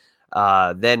 8th.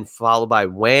 Then followed by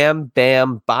Wham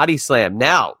Bam Body Slam.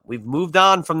 Now we've moved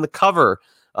on from the cover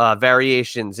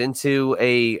variations into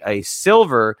a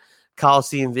silver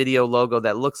Coliseum Video logo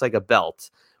that looks like a belt,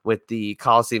 with the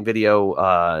Coliseum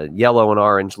Video yellow and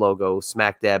orange logo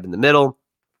smack dab in the middle.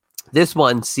 This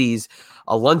one sees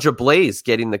Alundra Blaze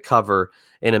getting the cover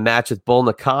in a match with Bull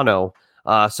Nakano.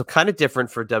 So kind of different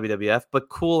for WWF, but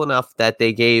cool enough that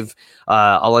they gave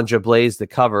Alundra Blaze the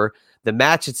cover. The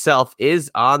match itself is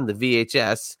on the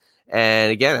VHS.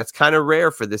 And again, that's kind of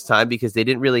rare for this time, because they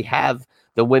didn't really have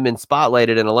the women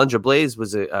spotlighted. And Alundra Blaze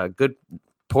was a good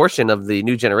portion of the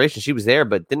new generation. She was there,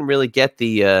 but didn't really get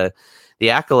the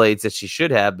accolades that she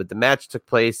should have. But the match took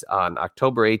place on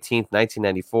October 18th,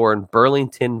 1994 in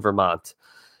Burlington, Vermont,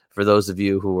 for those of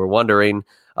you who were wondering.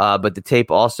 But the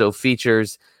tape also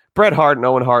features Bret Hart and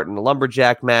Owen Hart in a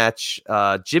lumberjack match,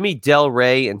 Jimmy Del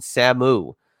Rey and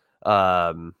Samu.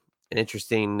 An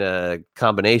interesting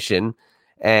combination.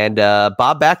 And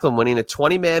Bob Backlund winning a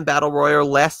 20-man battle royal,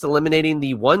 last eliminating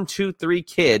the 1-2-3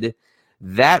 Kid.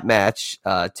 That match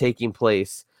taking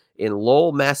place in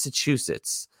Lowell,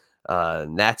 Massachusetts.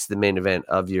 And that's the main event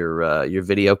of your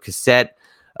video cassette.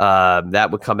 That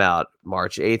would come out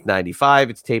March 8th, 95.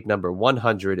 It's tape number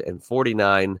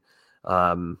 149.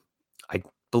 I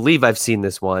believe I've seen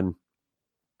this one,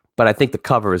 but I think the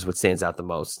cover is what stands out the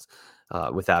most,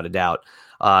 without a doubt.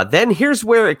 Then here's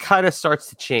where it kind of starts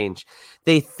to change.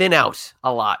 They thin out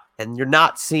a lot, and you're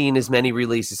not seeing as many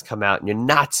releases come out, and you're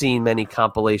not seeing many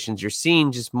compilations. You're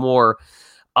seeing just more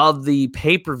of the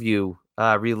pay-per-view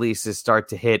releases start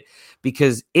to hit,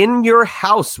 because In Your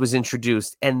House was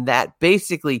introduced, and that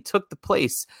basically took the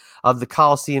place of the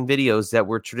Coliseum videos that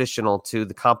were traditional to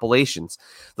the compilations.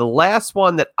 The last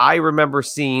one that I remember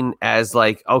seeing as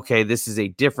like, okay, this is a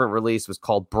different release, was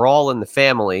called Brawl in the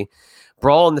Family.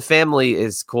 Brawl in the Family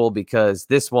is cool because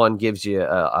this one gives you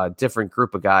a different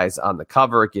group of guys on the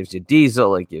cover. It gives you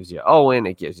Diesel, it gives you Owen,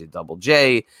 it gives you Double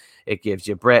J, it gives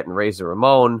you Bret and Razor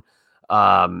Ramon,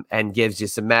 and gives you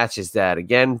some matches that,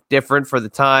 again, different for the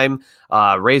time.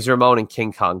 Razor Ramon and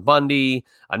King Kong Bundy,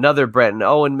 another Bret and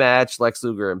Owen match, Lex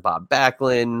Luger and Bob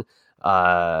Backlund,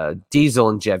 Diesel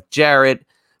and Jeff Jarrett.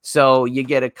 So you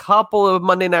get a couple of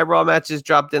Monday Night Raw matches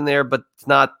dropped in there, but it's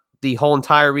not the whole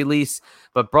entire release.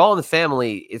 But Brawl in the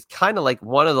Family is kind of like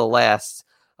one of the last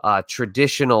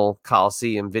traditional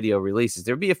Coliseum video releases.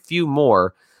 There'd be a few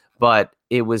more, but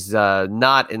it was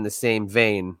not in the same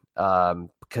vein,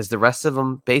 because the rest of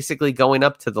them basically going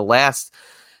up to the last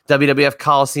WWF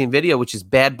Coliseum video, which is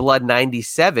Bad Blood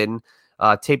 97,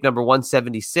 tape number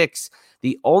 176.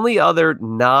 The only other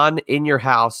non-In Your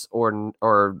House or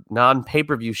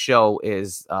non-pay-per-view show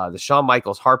is the Shawn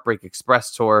Michaels Heartbreak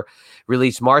Express Tour,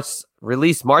 released March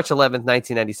 11th,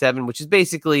 1997, which is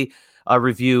basically a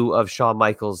review of Shawn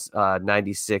Michaels'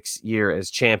 96 year as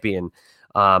champion.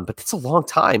 But that's a long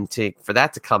time for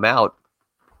that to come out.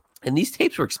 And these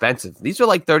tapes were expensive. These were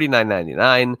like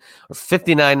 $39.99 or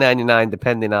 $59.99,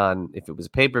 depending on if it was a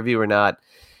pay-per-view or not.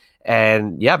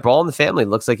 And yeah, Brawl in the Family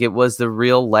looks like it was the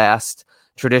real last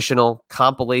traditional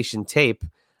compilation tape,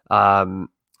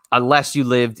 unless you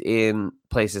lived in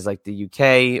places like the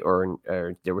UK or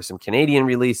there were some Canadian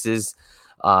releases.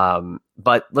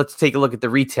 But let's take a look at the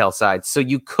retail side. So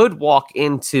you could walk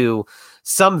into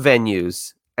some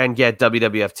venues and get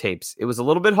WWF tapes. It was a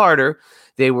little bit harder.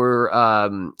 They were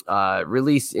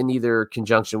released in either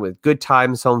conjunction with Good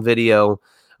Times Home Video,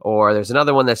 or there's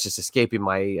another one that's just escaping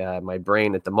my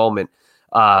brain at the moment.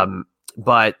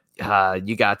 But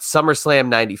you got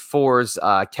SummerSlam 94's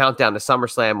Countdown to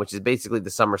SummerSlam, which is basically the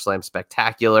SummerSlam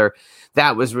Spectacular.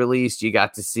 That was released. You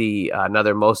got to see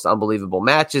another Most Unbelievable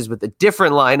Matches with a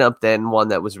different lineup than one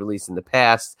that was released in the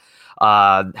past.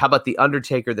 How about The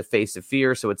Undertaker, The Face of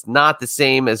Fear? So it's not the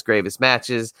same as Greatest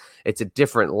Matches. It's a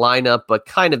different lineup, but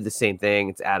kind of the same thing.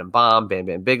 It's Adam Bomb, Bam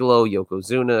Bam Bigelow,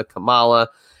 Yokozuna, Kamala,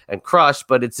 and Crush,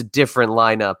 but it's a different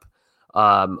lineup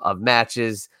of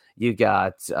matches. You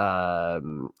got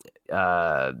the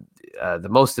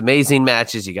Most Amazing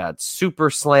Matches. You got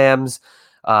Super Slams.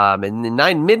 And in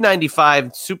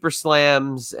mid-95, Super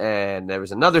Slams. And there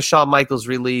was another Shawn Michaels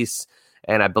release.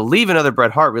 And I believe another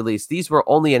Bret Hart release. These were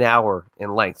only an hour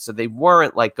in length. So they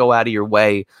weren't like go out of your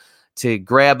way to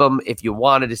grab them. If you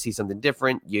wanted to see something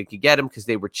different, you could get them because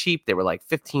they were cheap. They were like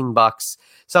 $15.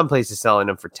 Some places selling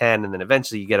them for 10, and then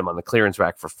eventually you get them on the clearance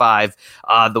rack for 5.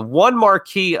 The one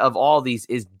marquee of all these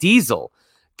is Diesel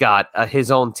got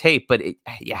his own tape, but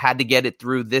you had to get it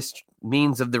through this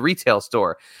means of the retail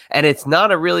store. And it's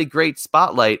not a really great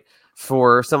spotlight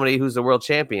for somebody who's a world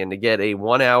champion to get a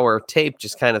 1 hour tape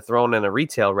just kind of thrown in a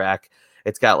retail rack.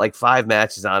 It's got like 5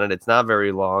 matches on it. It's not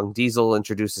very long. Diesel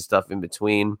introduces stuff in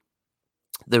between.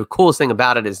 The coolest thing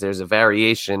about it is there's a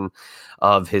variation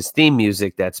of his theme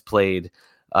music that's played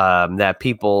that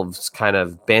people kind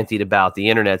of bantied about the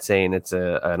internet saying it's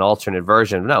an alternate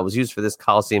version. No, it was used for this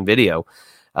Coliseum video.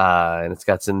 And it's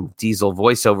got some Diesel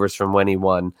voiceovers from when he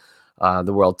won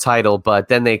the world title. But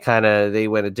then they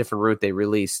went a different route. They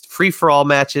released free-for-all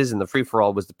matches, and the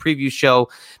free-for-all was the preview show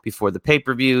before the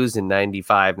pay-per-views in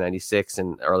 95, 96,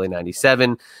 and early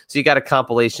 97. So you got a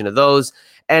compilation of those.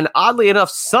 And oddly enough,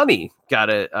 Sunny got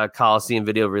a Coliseum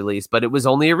video release, but it was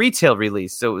only a retail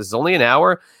release. So it was only an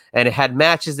hour, and it had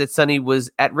matches that Sunny was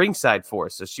at ringside for.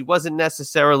 So she wasn't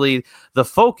necessarily the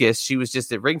focus. She was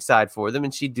just at ringside for them,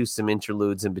 and she'd do some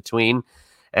interludes in between.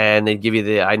 And they'd give you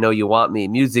the I Know You Want Me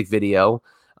music video.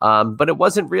 But it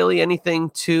wasn't really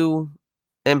anything too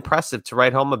impressive to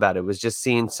write home about. It was just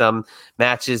seeing some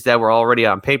matches that were already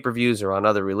on pay-per-views or on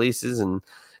other releases and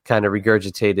kind of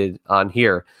regurgitated on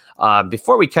here.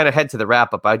 Before we kind of head to the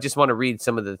wrap-up, I just want to read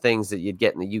some of the things that you'd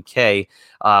get in the UK.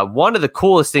 One of the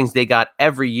coolest things they got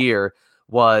every year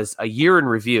was a year in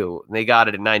review. They got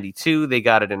it in 92, they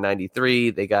got it in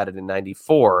 93, they got it in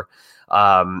 94.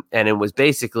 And it was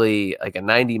basically like a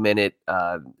 90-minute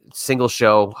single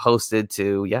show hosted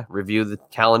to review the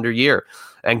calendar year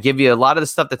and give you a lot of the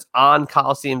stuff that's on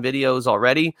Coliseum videos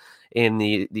already in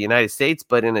the United States,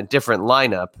 but in a different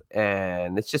lineup.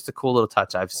 And it's just a cool little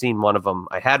touch. I've seen one of them.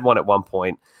 I had one at one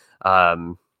point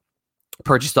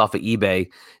purchased off of eBay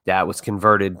that was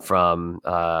converted from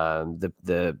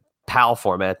the PAL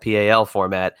format, PAL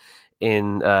format,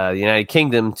 in the United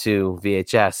Kingdom to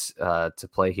VHS to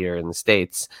play here in the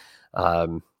States.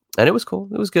 And it was cool.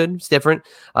 It was good. It's different.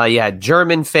 You had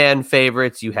German fan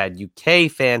favorites. You had UK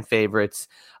fan favorites.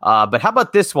 But how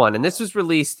about this one? And this was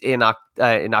released in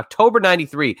October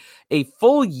 93, a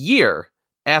full year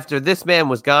after this man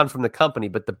was gone from the company.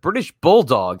 But the British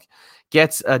Bulldog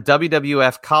gets a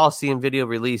WWF Coliseum video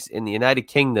release in the United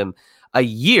Kingdom a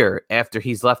year after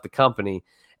he's left the company.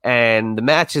 And the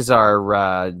matches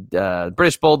are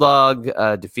British Bulldog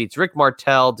defeats Rick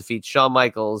Martel, defeats Shawn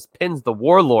Michaels, pins the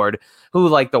Warlord, who,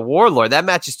 like the Warlord, that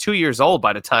match is 2 years old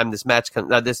by the time this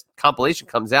this compilation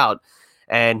comes out.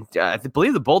 And I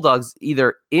believe the Bulldog's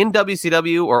either in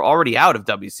WCW or already out of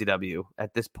WCW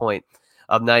at this point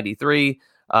of 93.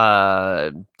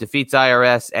 Defeats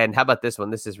IRS. And how about this one?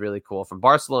 This is really cool. From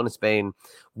Barcelona, Spain,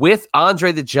 with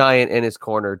Andre the Giant in his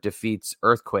corner, defeats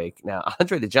Earthquake. Now,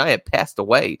 Andre the Giant passed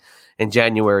away in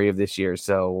January of this year.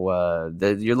 So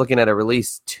you're looking at a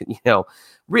release,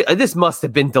 this must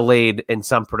have been delayed in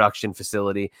some production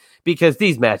facility because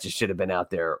these matches should have been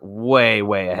out there way,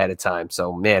 way ahead of time.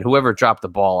 So, man, whoever dropped the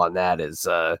ball on that is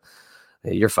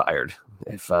you're fired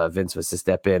if Vince was to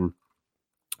step in.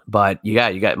 But you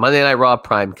got Monday Night Raw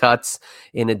Prime Cuts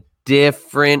in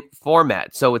different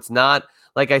format. So it's not,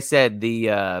 like I said,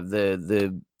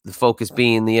 the focus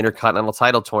being the Intercontinental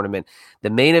title tournament.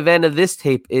 The main event of this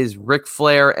tape is Ric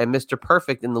Flair and Mr.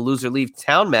 Perfect in the Loser Leave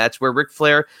Town match, where Ric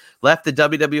Flair left the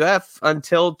WWF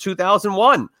until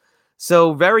 2001.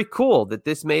 So very cool that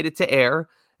this made it to air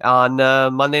on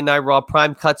Monday Night Raw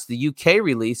Prime Cuts, the UK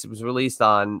release. It was released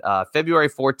on February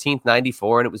 14th,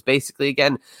 94, and it was basically,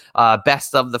 again,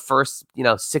 best of the first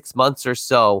 6 months or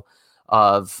so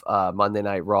of Monday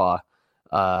Night Raw.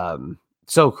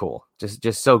 So cool.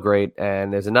 Just so great.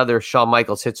 And there's another Shawn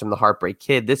Michaels Hits from the Heartbreak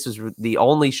Kid. This is the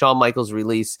only Shawn Michaels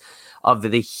release of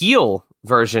the heel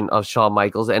version of Shawn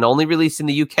Michaels, and only released in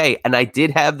the UK. And I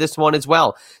did have this one as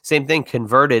well. Same thing,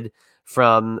 converted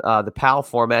from the PAL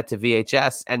format to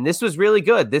VHS. And this was really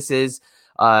good. This is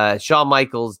Shawn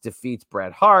Michaels defeats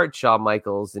Bret Hart. Shawn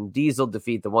Michaels and Diesel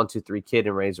defeat the 1, 2, 3 Kid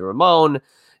and Razor Ramon.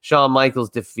 Shawn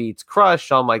Michaels defeats Crush.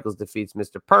 Shawn Michaels defeats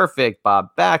Mr. Perfect, Bob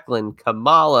Backlund,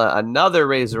 Kamala, another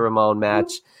Razor Ramon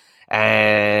match,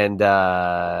 and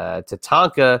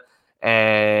Tatanka.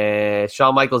 And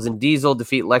Shawn Michaels and Diesel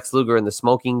defeat Lex Luger and the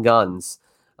Smoking Guns.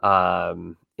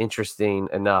 Interesting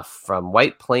enough, from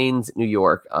White Plains, New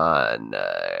York on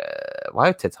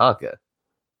why Tatanka?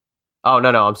 Oh, no,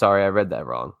 I'm sorry. I read that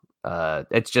wrong.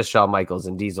 It's just Shawn Michaels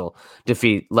and Diesel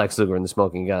defeat Lex Luger and the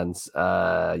Smoking Guns.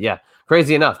 Yeah,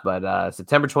 crazy enough. But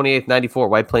September 28th, 94,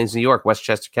 White Plains, New York,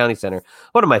 Westchester County Center.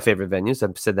 One of my favorite venues.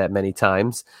 I've said that many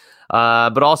times.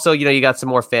 But also, you got some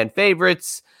more fan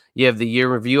favorites. You have the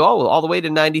year review all the way to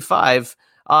 95.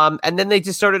 And then they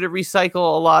just started to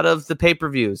recycle a lot of the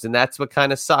pay-per-views. And that's what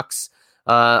kind of sucks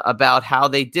about how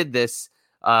they did this.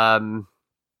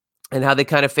 And how they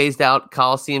kind of phased out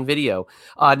Coliseum Video.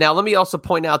 Now, let me also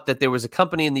point out that there was a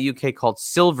company in the UK called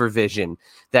Silvervision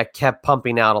that kept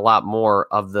pumping out a lot more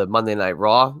of the Monday Night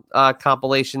Raw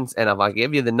compilations. And if I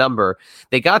give you the number,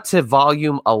 they got to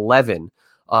volume 11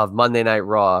 of Monday Night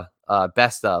Raw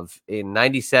Best of in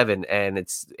 97. And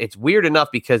it's weird enough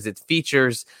because it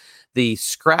features the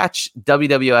scratch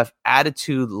WWF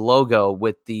Attitude logo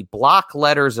with the block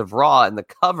letters of Raw, and the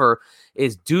cover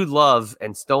is Dude Love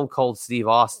and Stone Cold Steve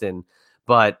Austin,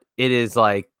 but it is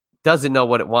like, doesn't know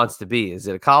what it wants to be. Is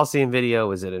it a Coliseum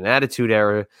Video? Is it an Attitude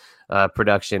Era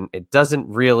production? It doesn't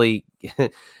really,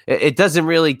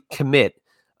 commit.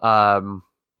 But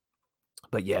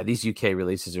yeah, these UK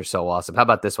releases are so awesome. How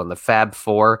about this one? The Fab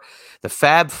Four. The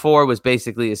Fab Four was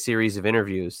basically a series of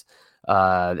interviews.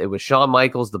 It was Shawn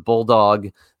Michaels, the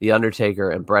Bulldog, the Undertaker,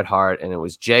 and Bret Hart, and it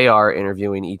was JR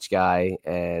interviewing each guy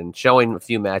and showing a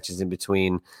few matches in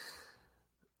between.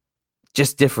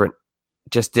 Just different.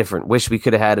 Wish we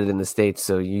could have had it in the States.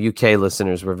 So you UK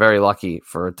listeners were very lucky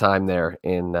for a time there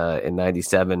in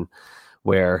 97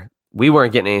 where we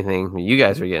weren't getting anything. You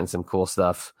guys were getting some cool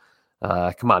stuff.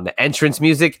 Come on, the entrance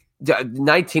music,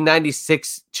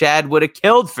 1996, Chad would have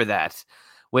killed for that.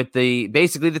 With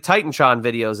basically the Titantron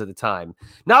videos at the time.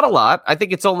 Not a lot. I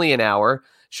think it's only an hour.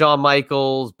 Shawn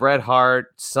Michaels, Bret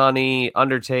Hart, Sonny,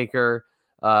 Undertaker.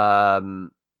 The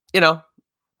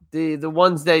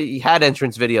ones that had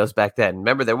entrance videos back then.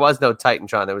 Remember, there was no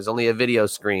Titantron. There was only a video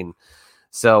screen.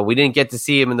 So we didn't get to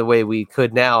see him in the way we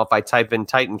could now. If I type in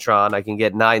Titantron, I can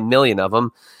get 9 million of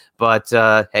them. But,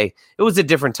 hey, it was a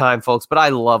different time, folks. But I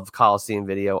love Coliseum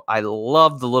Video. I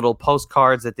love the little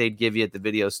postcards that they'd give you at the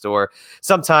video store.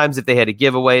 Sometimes if they had a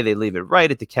giveaway, they leave it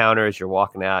right at the counter as you're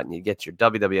walking out, and you get your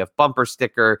WWF bumper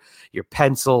sticker, your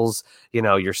pencils,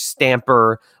 your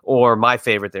stamper, or my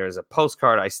favorite, there is a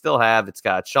postcard I still have. It's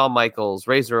got Shawn Michaels,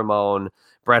 Razor Ramon,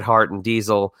 Bret Hart, and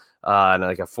Diesel, and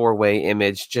like a 4-way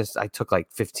image. I took like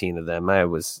 15 of them. I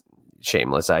was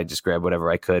shameless. I just grabbed whatever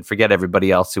I could. Forget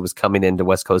everybody else who was coming into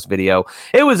West Coast Video.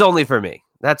 It was only for me.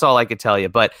 That's all I could tell you.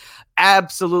 But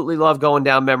absolutely love going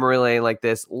down memory lane like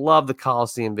this. Love the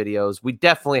Coliseum videos. We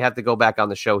definitely have to go back on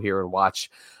the show here and watch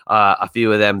a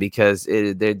few of them because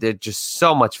they're just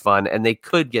so much fun, and they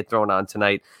could get thrown on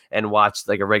tonight and watched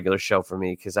like a regular show for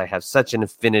me because I have such an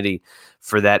affinity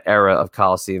for that era of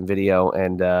Coliseum Video,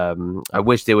 and I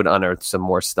wish they would unearth some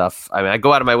more stuff. I mean, I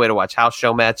go out of my way to watch house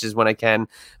show matches when I can,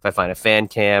 if I find a fan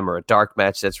cam or a dark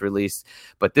match that's released,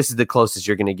 but this is the closest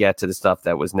you're going to get to the stuff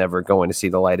that was never going to see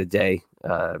the light of day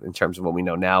in terms of what we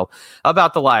know now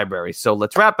about the library. So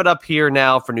let's wrap it up here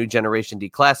now for New Generation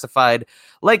Declassified.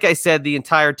 Like I said, the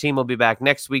entire team will be back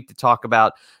next week to talk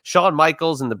about Shawn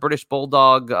Michaels and the British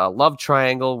Bulldog love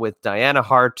triangle with Diana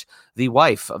Hart, the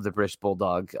wife of the British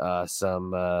Bulldog.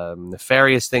 Some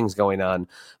nefarious things going on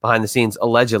behind the scenes,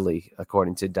 allegedly,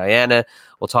 according to Diana.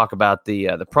 We'll talk about the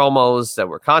promos that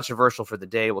were controversial for the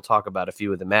day. We'll talk about a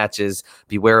few of the matches.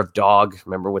 Beware of Dog.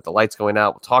 Remember, with the lights going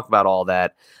out, we'll talk about all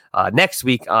that. next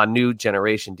week on New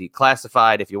Generation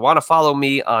Declassified. If you want to follow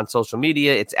me on social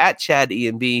media, it's at Chad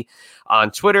EMB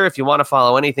on Twitter. If you want to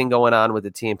follow anything going on with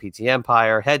the TMPT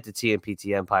Empire, head to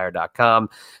tmptempire.com.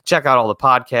 Check out all the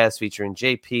podcasts featuring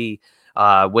JP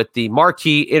with the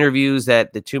marquee interviews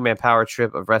that the two-man power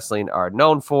trip of wrestling are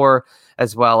known for,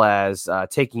 as well as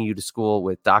taking you to school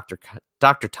with Dr.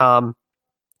 Tom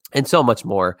and so much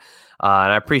more.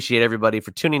 And I appreciate everybody for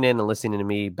tuning in and listening to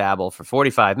me babble for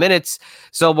 45 minutes.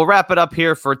 So we'll wrap it up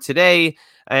here for today.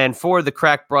 And for the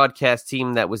Crack broadcast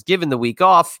team that was given the week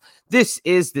off, this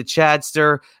is the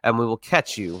Chadster, and we will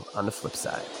catch you on the flip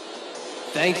side.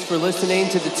 Thanks for listening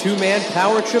to the two-man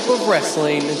power trip of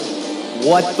wrestling.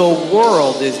 What the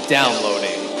world is downloading.